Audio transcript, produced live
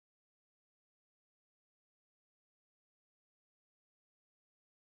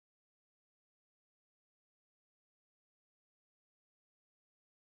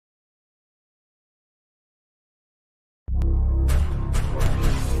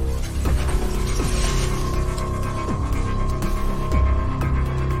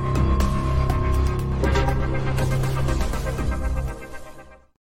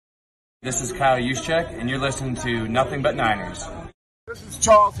This is Kyle Juszczyk, and you're listening to Nothing But Niners. This is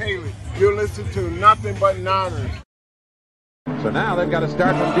Charles Haley. You're listening to Nothing But Niners. So now they've got to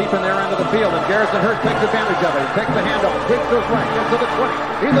start from deep in their end of the field, and Garrison Hearst takes advantage of it. He takes the handoff, sweeps to his right, gets to the 20.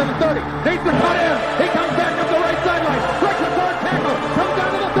 He's in the 30, needs to cut in. He comes back up the right sideline, breaks a hard tackle, comes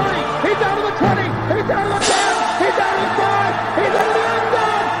down to the 30. He's down to the 20. He's down to the 10. He's down to the 5. He's into the end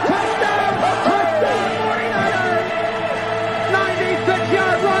zone. Touchdown! Touchdown! 49ers!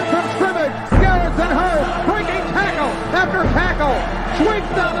 96-yard run from scrimmage. Garrison Hearst breaking tackle after tackle,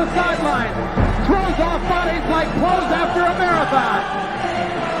 sweeps down the sideline. Throws off bodies like clothes after a marathon.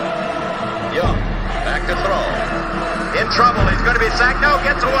 Young, back to throw. In trouble, he's going to be sacked. No,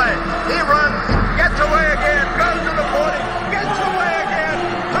 gets away. He runs, gets away again, goes to the 40, gets away again,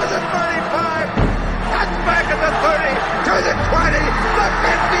 to the 35, cuts back at the 30, to the 20, the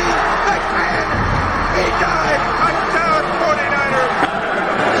 50, the 10. He died. Touchdown, 49ers.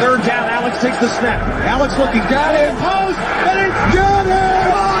 Third down, Alex takes the snap. Alex looking, got it, post, and it's good.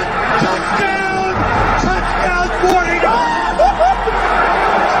 Touchdown! Touchdown, 49ers!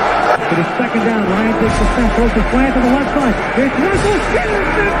 It is second down. Ryan takes the snap, throws the slant to the left side. It's Russell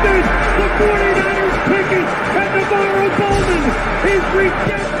intercepted. The 49ers pick it, and Navarro Bowman is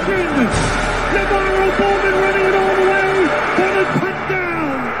redemption. Navarro Bowman running it all the way for the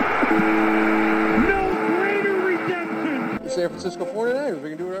touchdown. No greater redemption. The San Francisco 49ers. We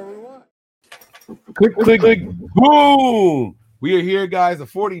can do whatever we want. Click, boom. We are here, guys. The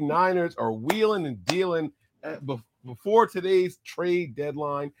 49ers are wheeling and dealing before today's trade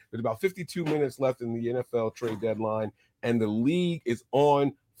deadline. There's about 52 minutes left in the NFL trade deadline, and the league is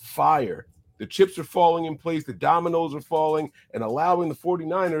on fire. The chips are falling in place, the dominoes are falling, and allowing the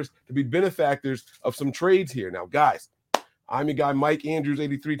 49ers to be benefactors of some trades here. Now, guys, I'm your guy, Mike Andrews,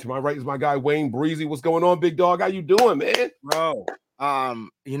 83. To my right is my guy, Wayne Breezy. What's going on, big dog? How you doing, man? Bro, I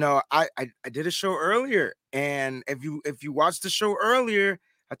did a show earlier, and if you watched the show earlier,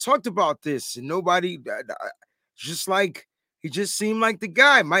 I talked about this, and nobody he just seemed like the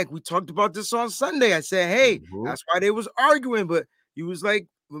guy. Mike, we talked about this on Sunday. I said, hey, that's why they was arguing, but he was like,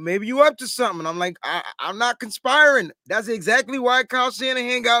 well, maybe you up to something. And I'm like, I'm not conspiring. That's exactly why Kyle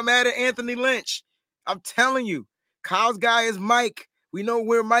Shanahan got mad at Anthony Lynch. I'm telling you, Kyle's guy is Mike. We know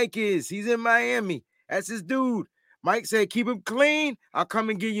where Mike is. He's in Miami. That's his dude. Mike said, keep him clean. I'll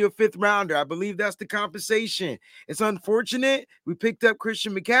come and give you a 5th rounder. I believe that's the compensation. It's unfortunate. We picked up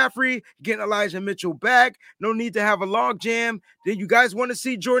Christian McCaffrey, getting Elijah Mitchell back. No need to have a log jam. Then you guys want to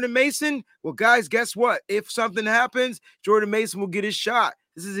see Jordan Mason? Well, guys, guess what? If something happens, Jordan Mason will get his shot.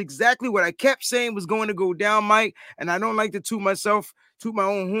 This is exactly what I kept saying was going to go down, Mike. And I don't like to toot my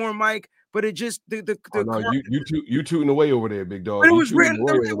own horn, Mike. But it just you tooting away over there, big dog. It was written.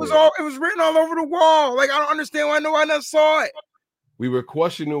 It was written all over the wall. Like, I don't understand why no one else saw it. We were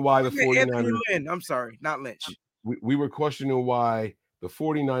questioning why the 49ers. I'm sorry, not Lynch. We were questioning why the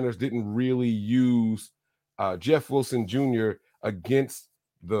 49ers didn't really use Jeff Wilson Jr. against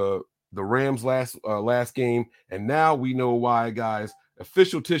the Rams last game, and now we know why, guys.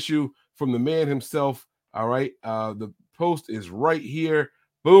 Official tissue from the man himself. All right, the post is right here.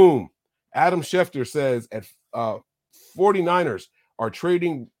 Boom. Adam Schefter says at 49ers are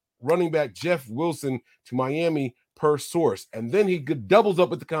trading running back Jeff Wilson to Miami per source. And then he doubles up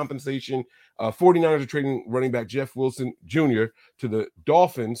with the compensation. 49ers are trading running back Jeff Wilson Jr. to the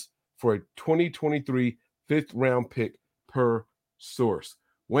Dolphins for a 2023 5th round pick per source.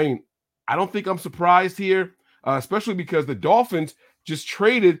 Wayne, I don't think I'm surprised here, especially because the Dolphins just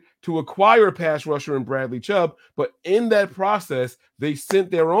traded to acquire a pass rusher in Bradley Chubb, but in that process, they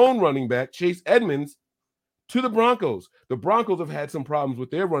sent their own running back, Chase Edmonds, to the Broncos. The Broncos have had some problems with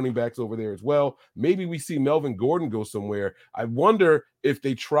their running backs over there as well. Maybe we see Melvin Gordon go somewhere. I wonder if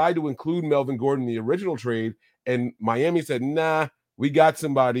they tried to include Melvin Gordon in the original trade, and Miami said, nah, we got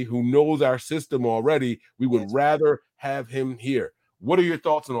somebody who knows our system already. We would rather have him here. What are your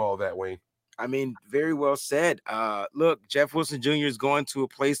thoughts on all of that, Wayne? I mean, very well said. Look, Jeff Wilson Jr. is going to a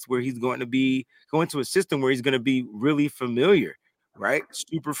place where he's going to a system where he's going to be really familiar, right?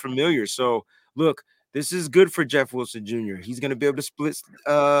 Super familiar. So, look, this is good for Jeff Wilson Jr. He's going to be able to split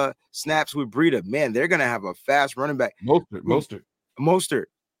snaps with Breida. Man, they're going to have a fast running back. Mostert.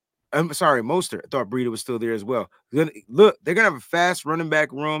 I'm sorry, Mostert. I thought Breida was still there as well. Look, they're going to have a fast running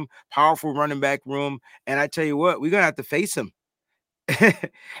back room, powerful running back room. And I tell you what, we're going to have to face him.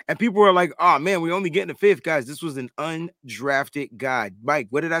 And people were like, oh, man, we're only getting a 5th. Guys, this was an undrafted guy. Mike,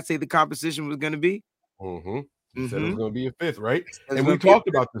 what did I say the composition was going to be? You said it was going to be a 5th, right? And we talked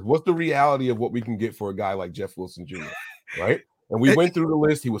about this. What's the reality of what we can get for a guy like Jeff Wilson Jr., right? And we went through the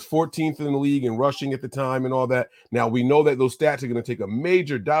list. He was 14th in the league in rushing at the time and all that. Now, we know that those stats are going to take a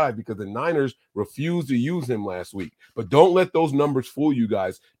major dive because the Niners refused to use him last week. But don't let those numbers fool you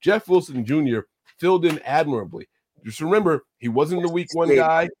guys. Jeff Wilson Jr. filled in admirably. Just remember, he wasn't the week 1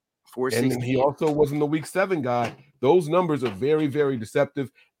 guy, and then he also wasn't the week 7 guy. Those numbers are very, very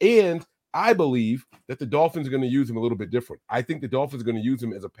deceptive. And I believe that the Dolphins are going to use him a little bit different. I think the Dolphins are going to use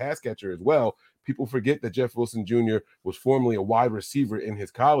him as a pass catcher as well. People forget that Jeff Wilson Jr. was formerly a wide receiver in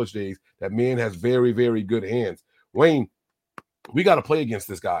his college days. That man has very, very good hands. Wayne, we got to play against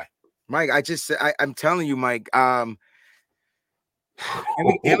this guy. Mike, I'm telling you, Mike, and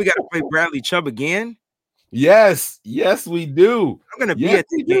we got to play Bradley Chubb again. Yes, we do. I'm going to be at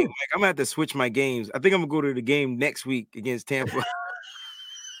the game. Mike, I'm going to have to switch my games. I think I'm going to go to the game next week against Tampa.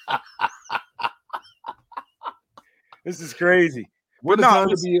 This is crazy. What a time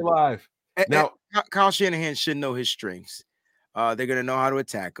to be alive. Now, Kyle Shanahan should know his strengths. They're going to know how to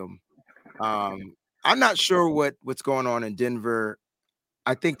attack him. I'm not sure what's going on in Denver.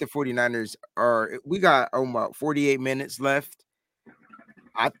 I think the 49ers we got about 48 minutes left.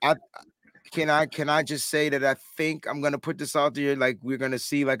 Can I just say that I think I'm going to put this out there, like we're going to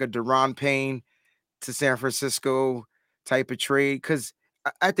see like a Daron Payne to San Francisco type of trade? Because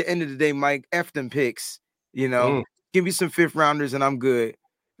at the end of the day, Mike, F them picks, give me some 5th rounders and I'm good.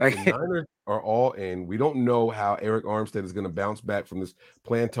 Like the Niners are all in. We don't know how Eric Armstead is going to bounce back from this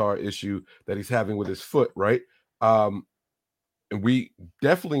plantar issue that he's having with his foot, right? And we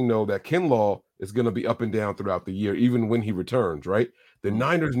definitely know that Kinlaw is going to be up and down throughout the year, even when he returns, right? The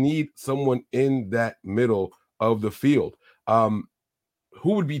Niners need someone in that middle of the field. Who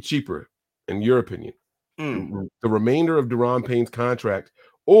would be cheaper, in your opinion? The remainder of Daron Payne's contract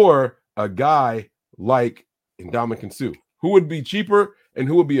or a guy like Ndamukong Suh? Who would be cheaper and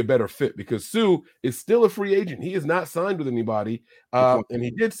who would be a better fit? Because Suh is still a free agent. He is not signed with anybody. And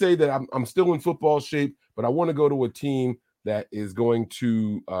he did say that I'm still in football shape, but I want to go to a team that is going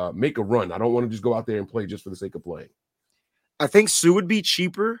to make a run. I don't want to just go out there and play just for the sake of playing. I think Suh would be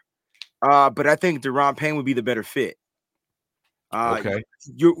cheaper, but I think Daron Payne would be the better fit. Okay.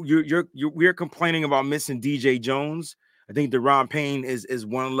 We're complaining about missing DJ Jones. I think Daron Payne is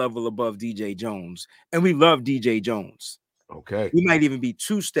one level above DJ Jones, and we love DJ Jones. Okay. We might even be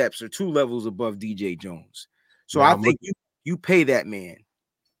 2 steps or 2 levels above DJ Jones. So now, I think you pay that man.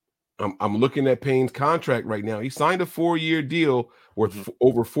 I'm looking at Payne's contract right now. He signed a 4-year deal worth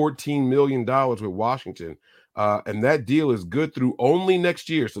over $14 million with Washington. And that deal is good through only next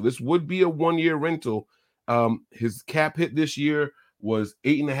year. So this would be a 1-year rental. His cap hit this year was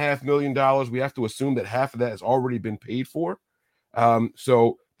 $8.5 million. We have to assume that half of that has already been paid for.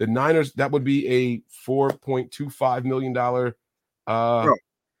 So the Niners, that would be a $4.25 million. Bro,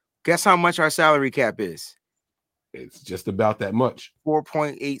 guess how much our salary cap is? It's just about that much.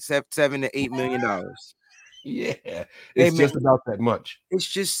 $4.87 to $8 million. Yeah, it's just about that much. It's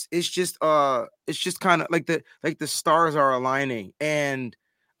just kind of like the stars are aligning. And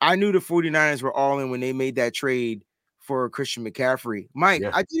I knew the 49ers were all in when they made that trade for Christian McCaffrey. Mike,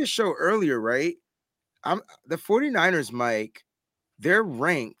 I did a show earlier, right? The 49ers, Mike, they're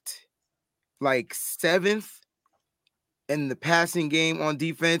ranked like 7th in the passing game on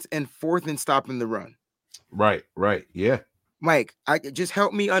defense and 4th in stopping the run. Right. Yeah. Mike, just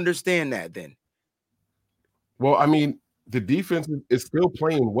help me understand that then. Well, I mean, the defense is still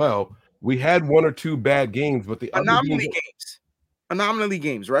playing well. We had 1 or 2 bad games, but the anomaly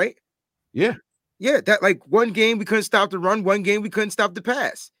games, right? Yeah. That like one game we couldn't stop the run, one game we couldn't stop the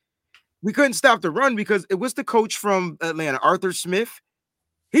pass. We couldn't stop the run because it was the coach from Atlanta, Arthur Smith.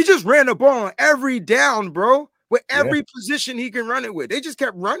 He just ran the ball on every down, bro, with every position he can run it with. They just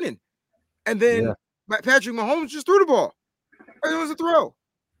kept running. And then Patrick Mahomes just threw the ball. It was a throw.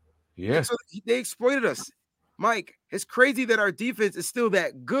 Yeah. So they exploited us. Mike, it's crazy that our defense is still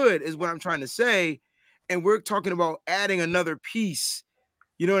that good, is what I'm trying to say. And we're talking about adding another piece.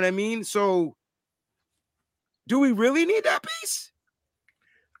 You know what I mean? So do we really need that piece?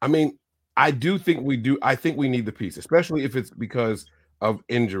 I mean, I do think we do. I think we need the piece, especially if it's because of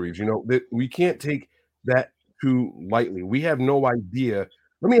injuries. That we can't take that too lightly. We have no idea.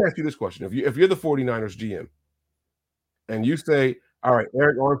 Let me ask you this question. If you're the 49ers GM and you say, all right,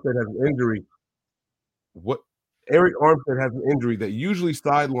 Eric Armstead has an injury, Eric Armstead has an injury that usually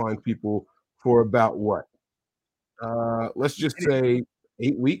sidelines people for about what? Let's just say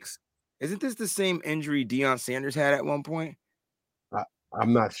 8 weeks. Isn't this the same injury Deion Sanders had at one point?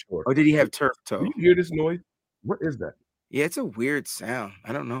 I'm not sure. Or did he have turf toe? Do you hear this noise? What is that? Yeah, it's a weird sound.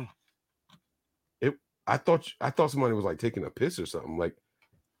 I don't know. I thought somebody was like taking a piss or something. Like,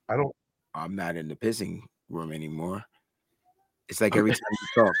 I'm not in the pissing room anymore. It's like every time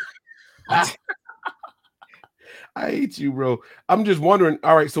you talk. I hate you, bro. I'm just wondering.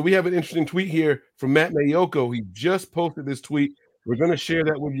 All right, so we have an interesting tweet here from Matt Mayoko. He just posted this tweet. We're going to share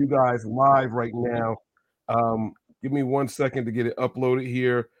that with you guys live right now. Give me 1 second to get it uploaded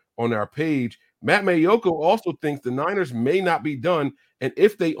here on our page. Matt Mayoko also thinks the Niners may not be done, and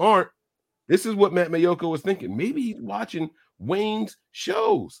if they aren't, this is what Matt Mayoko was thinking. Maybe he's watching Wayne's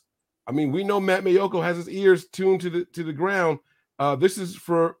shows. I mean, we know Matt Mayoko has his ears tuned to the ground. This is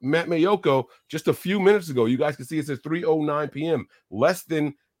for Matt Mayoko just a few minutes ago. You guys can see it says 3:09 p.m., less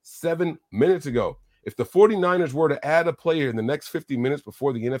than 7 minutes ago. If the 49ers were to add a player in the next 50 minutes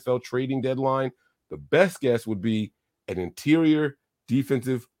before the NFL trading deadline, the best guess would be an interior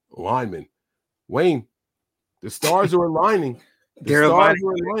defensive lineman. Wayne, the stars are aligning. They're aligning,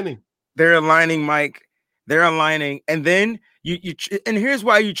 Mike. They're aligning. And then and here's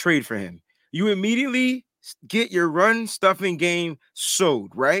why you trade for him. You immediately get your run stuffing game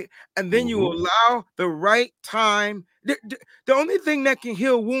sowed, right? And then you allow the right time. The only thing that can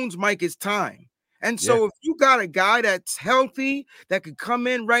heal wounds, Mike, is time. And so if you got a guy that's healthy that could come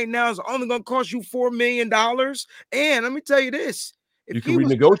in right now, it's only going to cost you $4 million. And let me tell you this. You can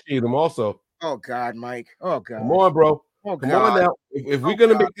renegotiate them also. Oh, God, Mike. Oh, God. Come on, bro. Oh, Come on now. If we're going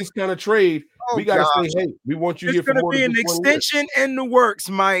to make this kind of trade, we got to say, hey, we want you here for more than 1 year. There's going to be an extension in the works,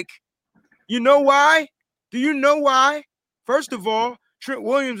 Mike. You know why? Do you know why? First of all, Trent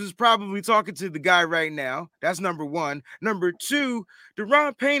Williams is probably talking to the guy right now. That's number one. Number two,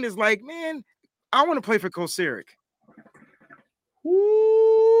 Deron Payne is like, man, I want to play for Kosaric.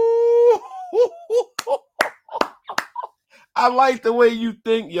 I like the way you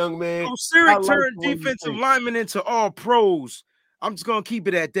think, young man. Kosaric turned defensive lineman into all pros. I'm just going to keep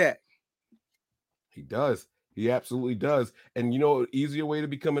it at that. He does. He absolutely does. And you know, an easier way to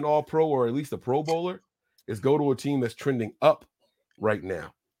become an all-pro or at least a pro bowler is go to a team that's trending up right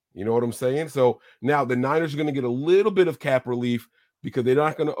now. You know what I'm saying? So now the Niners are going to get a little bit of cap relief because they're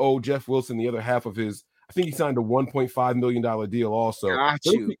not going to owe Jeff Wilson the other half of his. I think he signed a $1.5 million deal also.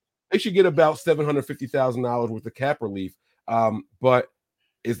 They should get about $750,000 worth of cap relief. But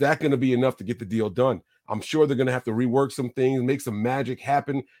is that going to be enough to get the deal done? I'm sure they're going to have to rework some things, make some magic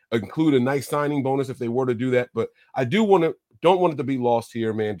happen, include a nice signing bonus if they were to do that. But I don't want it to be lost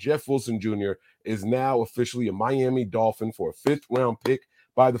here, man. Jeff Wilson Jr. is now officially a Miami Dolphin for a 5th round pick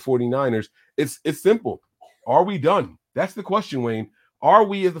by the 49ers. It's simple. Are we done? That's the question, Wayne. Are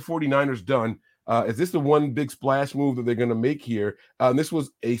we as the 49ers done? Is this the one big splash move that they're going to make here? This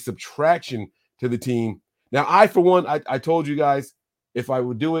was a subtraction to the team. Now, for one, I told you guys if I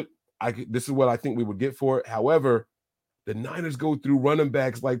would do it, this is what I think we would get for it. However, the Niners go through running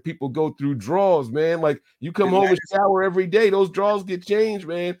backs like people go through draws, man. Like you come home and shower every day. Those draws get changed,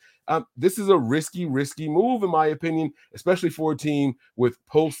 man. This is a risky move, in my opinion, especially for a team with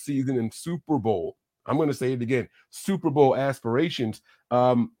postseason and Super Bowl. I'm going to say it again, Super Bowl aspirations.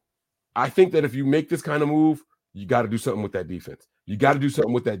 I think that if you make this kind of move, you got to do something with that defense. You got to do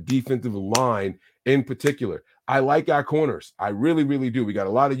something with that defensive line in particular. I like our corners. I really, really do. We got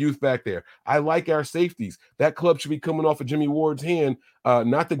a lot of youth back there. I like our safeties. That club should be coming off of Jimmy Ward's hand,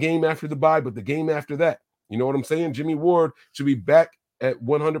 not the game after the bye, but the game after that. You know what I'm saying? Jimmy Ward should be back at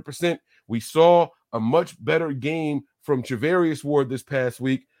 100%. We saw a much better game from Charvarius Ward this past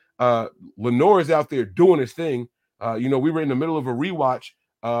week. Lenore is out there doing his thing. We were in the middle of a rewatch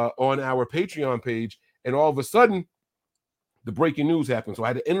on our Patreon page, and all of a sudden, the breaking news happened. So I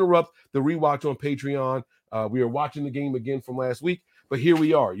had to interrupt the rewatch on Patreon. We were watching the game again from last week, but here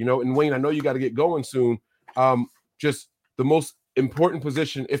we are, and Wayne, I know you got to get going soon. Just the most important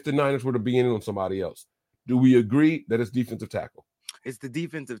position if the Niners were to be in on somebody else. Do we agree that it's defensive tackle? It's the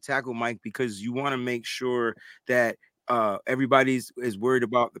defensive tackle, Mike, because you want to make sure that everybody is worried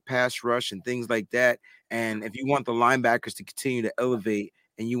about the pass rush and things like that. And if you want the linebackers to continue to elevate,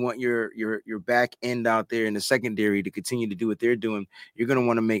 and you want your back end out there in the secondary to continue to do what they're doing, you're going to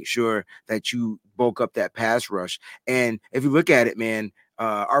want to make sure that you bulk up that pass rush. And if you look at it, man,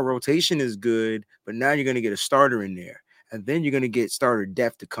 our rotation is good, but now you're going to get a starter in there. And then you're going to get starter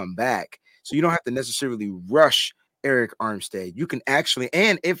depth to come back. So you don't have to necessarily rush Eric Armstead. You can actually,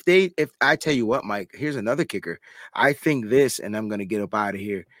 and if I tell you what, Mike, here's another kicker. I think this, and I'm going to get up out of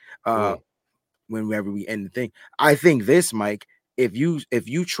here whenever we end the thing. I think this, Mike, if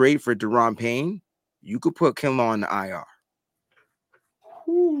you trade for Deron Payne, you could put Kinlaw on the IR.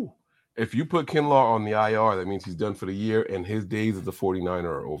 If you put Kinlaw on the IR, that means he's done for the year, and his days as a 49er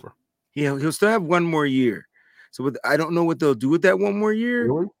are over. Yeah, he'll still have one more year. So I don't know what they'll do with that one more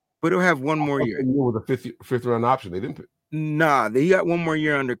year, really? But he'll have one more year. With a fifth round option, they didn't. Nah, he got one more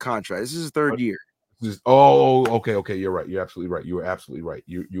year under contract. This is his third year. Okay. You're right. You're absolutely right. You are absolutely right.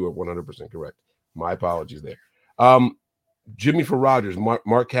 You are 100% correct. My apologies there. Jimmy for Rogers.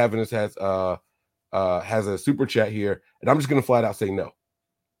 Mark Cavendish has a super chat here, and I'm just going to flat out say no.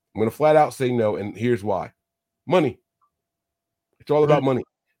 I'm going to flat out say no, and here's why. Money. It's all about money.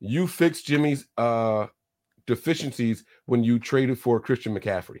 You fixed Jimmy's deficiencies when you traded for Christian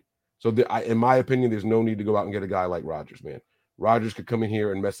McCaffrey. So in my opinion, there's no need to go out and get a guy like Rodgers, man. Rodgers could come in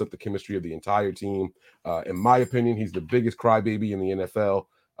here and mess up the chemistry of the entire team. In my opinion, he's the biggest crybaby in the NFL.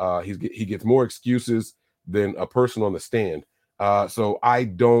 He gets more excuses than a person on the stand. So I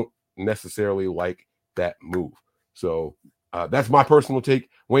don't necessarily like that move. So that's my personal take.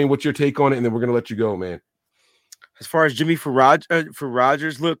 Wayne, what's your take on it? And then we're going to let you go, man. As far as Jimmy for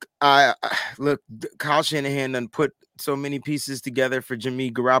Rodgers, look, Kyle Shanahan done put so many pieces together for Jimmy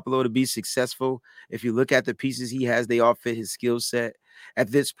Garoppolo to be successful. If you look at the pieces he has, they all fit his skill set.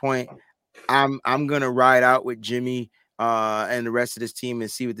 At this point, I'm gonna ride out with Jimmy and the rest of this team and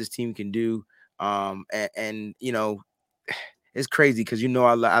see what this team can do. And you know, it's crazy because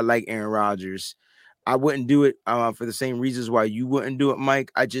I like Aaron Rodgers. I wouldn't do it for the same reasons why you wouldn't do it,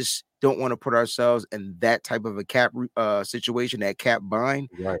 Mike. I just don't want to put ourselves in that type of a cap situation, that cap bind,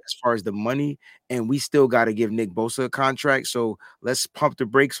 right, as far as the money. And we still got to give Nick Bosa a contract. So let's pump the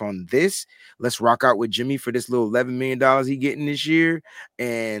brakes on this. Let's rock out with Jimmy for this little $11 million he getting this year.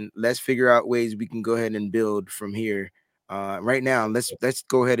 And let's figure out ways we can go ahead and build from here. Right now, let's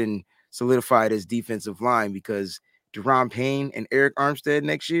go ahead and solidify this defensive line because Deron Payne and Eric Armstead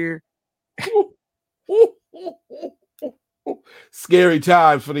next year. Scary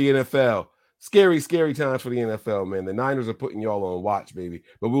times for the NFL. Scary times for the NFL, man. The Niners are putting y'all on watch, baby.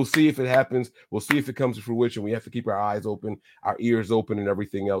 But we'll see if it happens. We'll see if it comes to fruition. We have to keep our eyes open, our ears open, and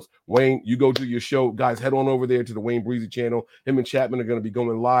everything else. Wayne, you go do your show. Guys, head on over there to the Wayne Breezy channel. Him and Chapman are going to be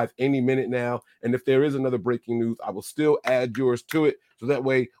going live any minute now. And if there is another breaking news, I will still add yours to it. So that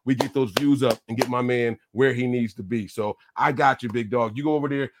way we get those views up and get my man where he needs to be. So I got you, big dog. You go over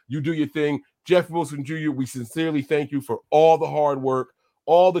there. You do your thing. Jeff Wilson Jr., we sincerely thank you for all the hard work,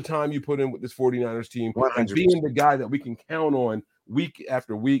 all the time you put in with this 49ers team, 100%. And being the guy that we can count on week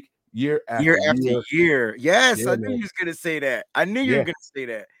after week, year after year. Yes, yeah, I knew you was going to say that. I knew you were going to say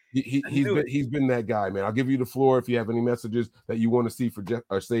that. He's been that guy, man. I'll give you the floor if you have any messages that you want to see for Jeff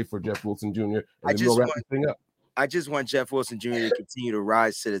or say for Jeff Wilson Jr. And then we'll wrap this thing up. I just want Jeff Wilson Jr. to continue to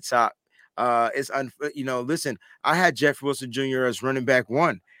rise to the top. Listen, I had Jeff Wilson Jr. as running back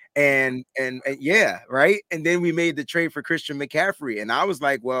one. And yeah, right. And then we made the trade for Christian McCaffrey. And I was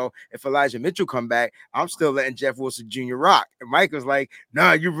like, well, if Elijah Mitchell come back, I'm still letting Jeff Wilson Jr. rock. And Mike was like,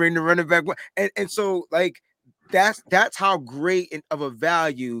 nah, you bring the running back one. And so like that's how great of a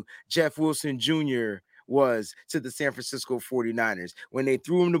value Jeff Wilson Jr. was to the San Francisco 49ers. When they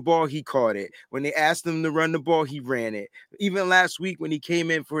threw him the ball, he caught it. When they asked him to run the ball, he ran it. Even last week when he came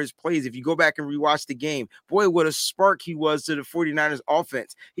in for his plays, if you go back and rewatch the game, boy, what a spark he was to the 49ers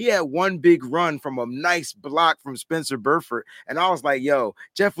offense. He had one big run from a nice block from Spencer Burford. And I was like, yo,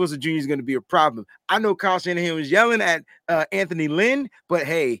 Jeff Wilson Jr. is going to be a problem. I know Kyle Shanahan was yelling at Anthony Lynn, but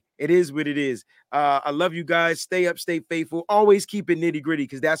hey, it is what it is. I love you guys. Stay up, stay faithful. Always keep it nitty gritty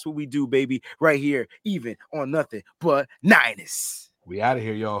because that's what we do, baby, right here, even on Nothing But Niners. We out of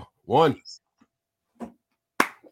here, y'all. One.